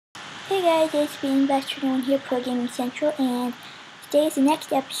Hey guys, it's Being Best One here, Pro Gaming Central, and today is the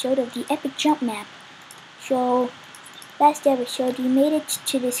next episode of the Epic Jump Map. So, last episode we made it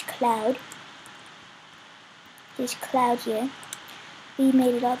to this cloud here. We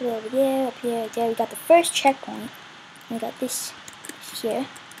made it all the way over there, up here, there. We got the first checkpoint, and we got this here,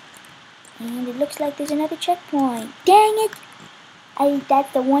 and it looks like there's another checkpoint. Dang it!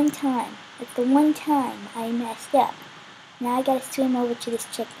 That's the one time I messed up. Now I gotta swim over to this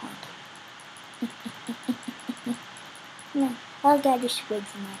checkpoint. No, I'll gather squids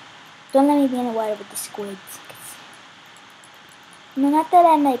in there. Don't let me be in the water with the squids. No, not that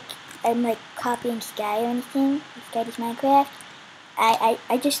I'm like copying Sky or anything. Sky does Minecraft.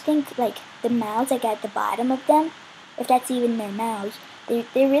 I just think like the mouths I got at the bottom of them, if that's even their mouths, they're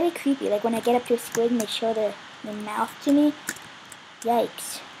really creepy. Like when I get up to a squid and they show their mouth to me,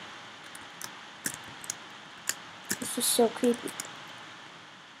 yikes. This is so creepy.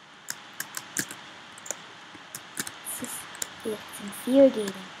 It's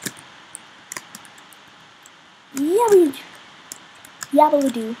infuriating.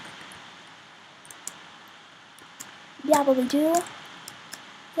 Yabba-doo. Yabba-doo.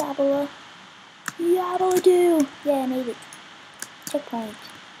 Yabba-doo. Yeah, I made it. Checkpoint.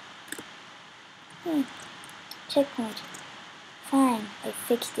 Checkpoint. Fine, I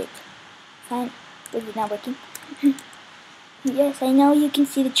fixed it. Fine. Was it not working? Yes, I know you can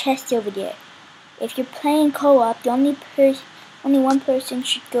see the chest over there. If you're playing co-op, the only one person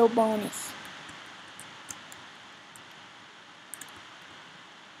should go bonus.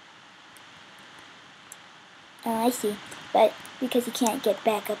 Oh, I see. But because you can't get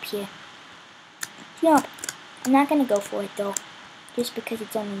back up here. Jump! I'm not gonna go for it though. Just because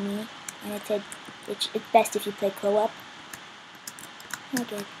it's only me. And it said it's best if you play co-op.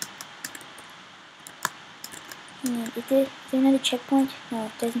 Okay. Is there another checkpoint? No,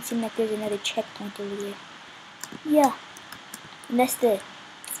 it doesn't seem like there's another checkpoint over there. Yeah. Unless well,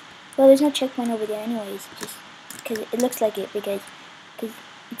 there's no checkpoint over there anyways, just because it looks like it, because it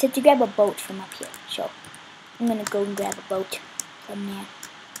said to grab a boat from up here. So, I'm gonna go and grab a boat from there.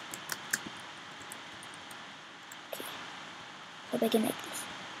 Okay. Hope I can make this.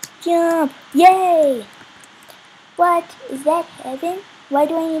 Jump! Yay! What? Is that heaven? Why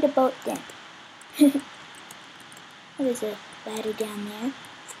do I need a boat then? There's a ladder down there.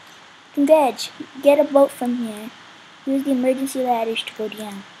 Congrats! Get a boat from here. Use the emergency ladders to go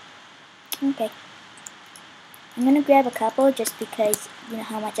down. Okay. I'm gonna grab a couple just because you know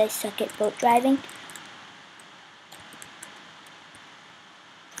how much I suck at boat driving.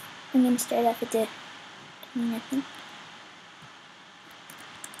 I'm gonna start off with nothing.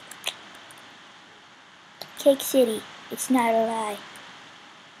 Cake City. It's not a lie.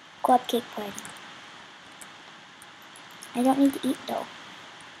 Co-op cake party. I don't need to eat though.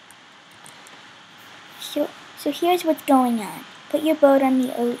 So here's what's going on. Put your boat on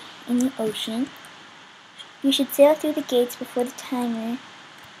in the ocean. You should sail through the gates before the timer.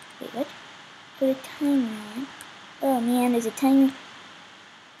 Wait, what? For the timer on. Oh man, there's a timer.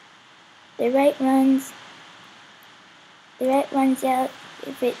 The right runs out.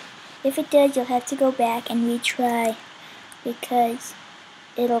 If it does, you'll have to go back and retry because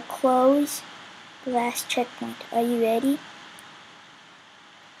it'll close the last checkpoint. Are you ready?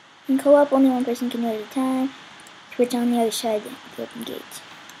 In co-op, only one person can go at a time. Switch on the other side of the open gates.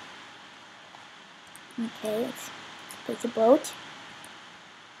 Okay, let's place a boat.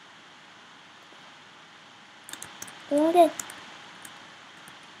 Load it.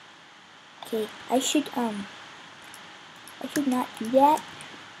 Okay, I should not do that.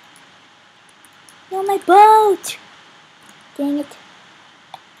 No, my boat! Dang it.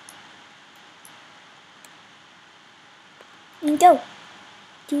 And go.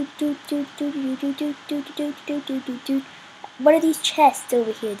 What are these chests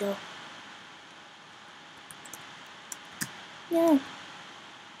over here though? No,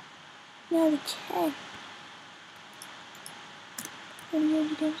 the chest.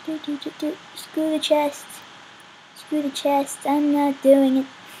 Screw the chest. Screw the chest. I'm not doing it.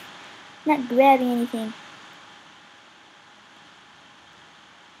 I'm not grabbing anything.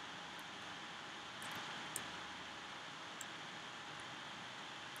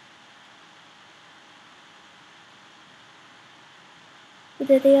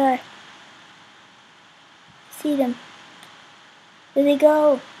 There they are. See them. There they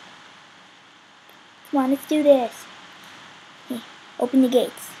go. Come on, let's do this. Hey, open the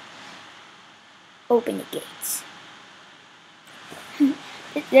gates. Open the gates.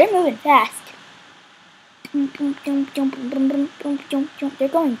 They're moving fast. They're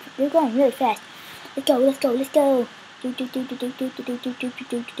going really fast. Let's go. Yeah,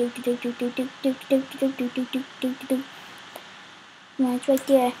 it's right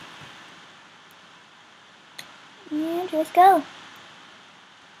there. And let's go.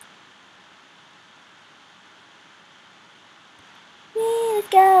 Yeah, let's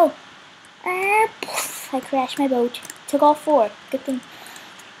go. I crashed my boat. Took all 4. Good thing.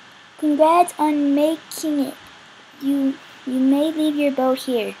 Congrats on making it. You may leave your boat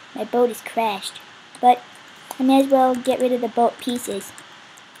here. My boat is crashed. But I may as well get rid of the boat pieces.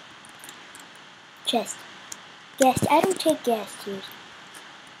 Chest. Gas. I don't take gas tubes.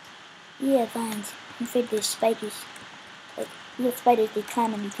 Yeah, vines. I'm afraid there's spiders. Like little spiders, they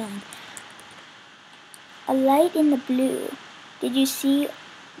climb on the vine. A light in the blue. Did you see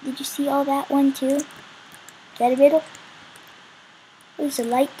all that one too? Is that a riddle? There's a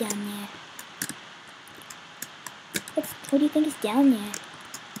light down there. What do you think is down there?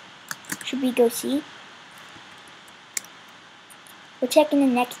 Should we go see? We'll check in the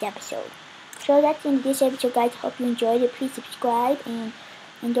next episode. So that's the end of this episode, guys. Hope you enjoyed it. Please subscribe and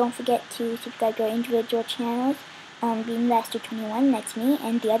don't forget to subscribe to our individual channels. Being Blaster 21, that's me,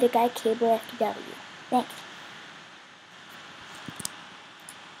 and the other guy, Cable FTW. Thanks.